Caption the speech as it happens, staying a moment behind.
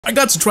I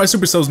got to try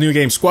Supercell's new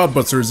game Squad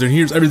Busters, and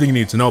here's everything you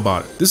need to know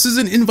about it. This is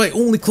an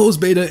invite-only closed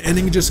beta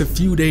ending in just a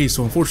few days,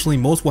 so unfortunately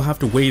most will have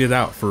to wait it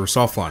out for a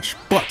soft launch.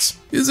 But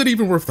is it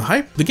even worth the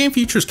hype? The game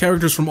features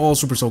characters from all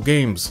Supercell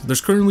games.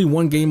 There's currently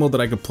one game mode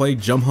that I could play,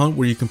 Gem Hunt,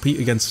 where you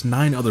compete against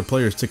 9 other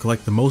players to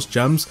collect the most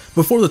gems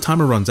before the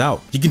timer runs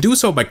out. You can do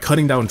so by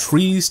cutting down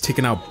trees,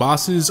 taking out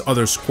bosses,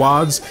 other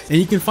squads, and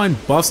you can find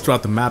buffs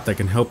throughout the map that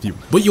can help you.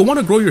 But you'll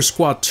want to grow your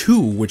squad too,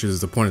 which is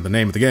the point of the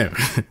name of the game.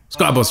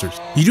 Squad Busters.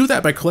 You do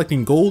that by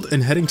collecting gold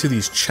and heading to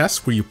these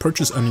chests where you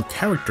purchase a new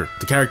character.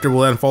 The character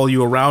will then follow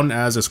you around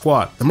as a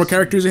squad. The more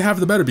characters you have,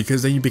 the better,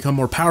 because then you become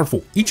more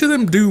powerful. Each of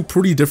them do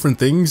pretty different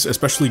things,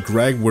 especially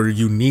Greg, where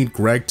you need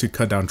Greg to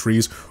cut down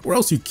trees, or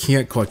else you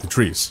can't collect the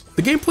trees.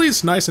 The gameplay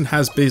is nice and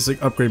has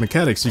basic upgrade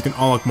mechanics. You can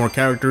unlock more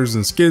characters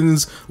and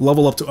skins,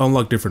 level up to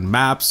unlock different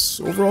maps.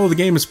 Overall, the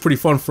game is pretty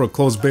fun for a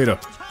closed beta.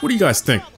 What do you guys think?